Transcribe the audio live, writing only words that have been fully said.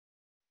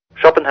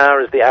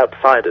Schopenhauer is the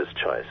outsider's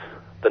choice,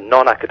 the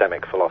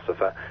non-academic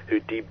philosopher who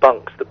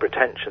debunks the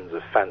pretensions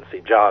of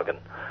fancy jargon,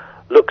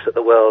 looks at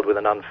the world with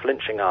an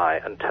unflinching eye,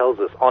 and tells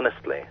us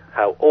honestly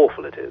how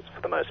awful it is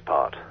for the most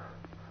part.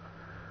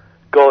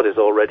 God is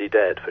already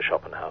dead for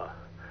Schopenhauer,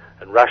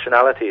 and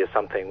rationality is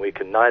something we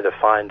can neither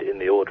find in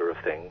the order of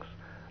things,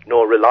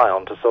 nor rely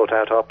on to sort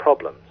out our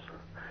problems.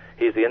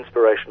 He is the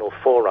inspirational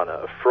forerunner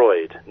of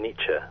Freud,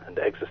 Nietzsche, and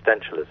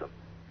existentialism.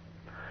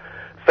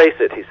 Face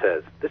it, he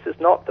says, this is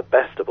not the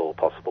best of all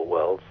possible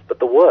worlds, but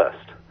the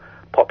worst,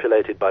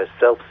 populated by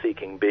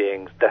self-seeking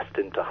beings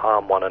destined to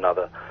harm one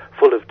another,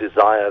 full of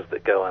desires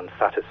that go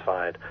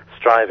unsatisfied,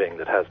 striving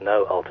that has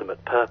no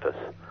ultimate purpose.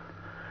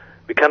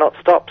 We cannot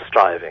stop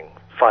striving,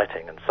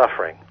 fighting, and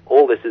suffering.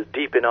 All this is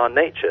deep in our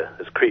nature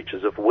as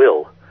creatures of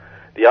will,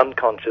 the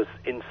unconscious,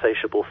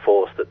 insatiable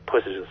force that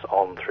pushes us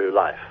on through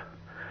life.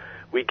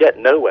 We get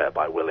nowhere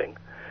by willing,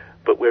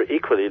 but we're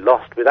equally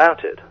lost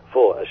without it,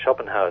 for, as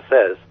Schopenhauer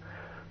says,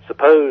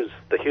 suppose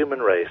the human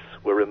race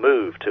were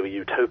removed to a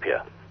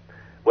utopia,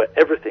 where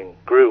everything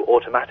grew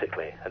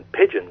automatically and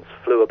pigeons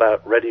flew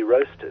about ready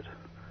roasted.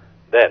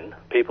 Then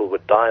people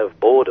would die of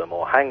boredom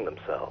or hang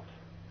themselves.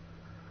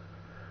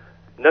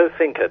 No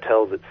thinker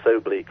tells it so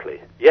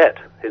bleakly, yet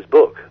his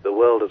book, The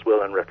World as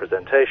Will and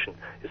Representation,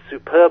 is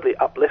superbly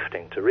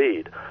uplifting to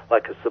read,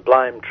 like a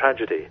sublime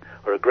tragedy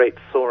or a great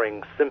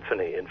soaring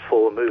symphony in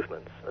 4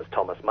 movements, as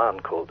Thomas Mann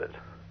called it.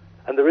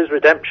 And there is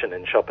redemption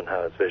in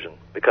Schopenhauer's vision,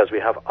 because we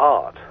have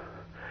art.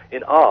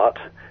 In art,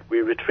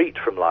 we retreat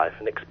from life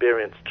and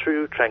experience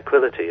true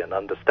tranquility and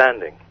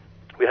understanding.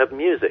 We have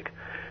music,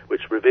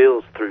 which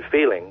reveals through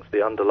feelings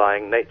the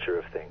underlying nature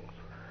of things.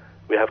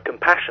 We have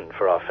compassion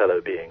for our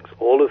fellow beings,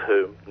 all of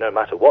whom, no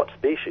matter what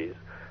species,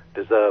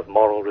 deserve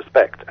moral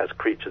respect as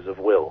creatures of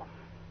will.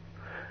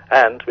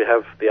 And we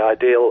have the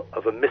ideal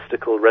of a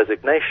mystical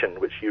resignation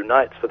which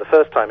unites for the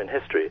first time in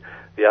history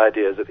the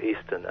ideas of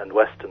Eastern and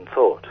Western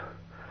thought.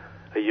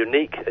 A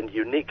unique and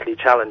uniquely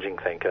challenging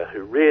thinker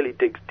who really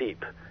digs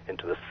deep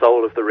into the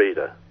soul of the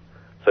reader.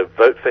 So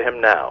vote for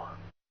him now.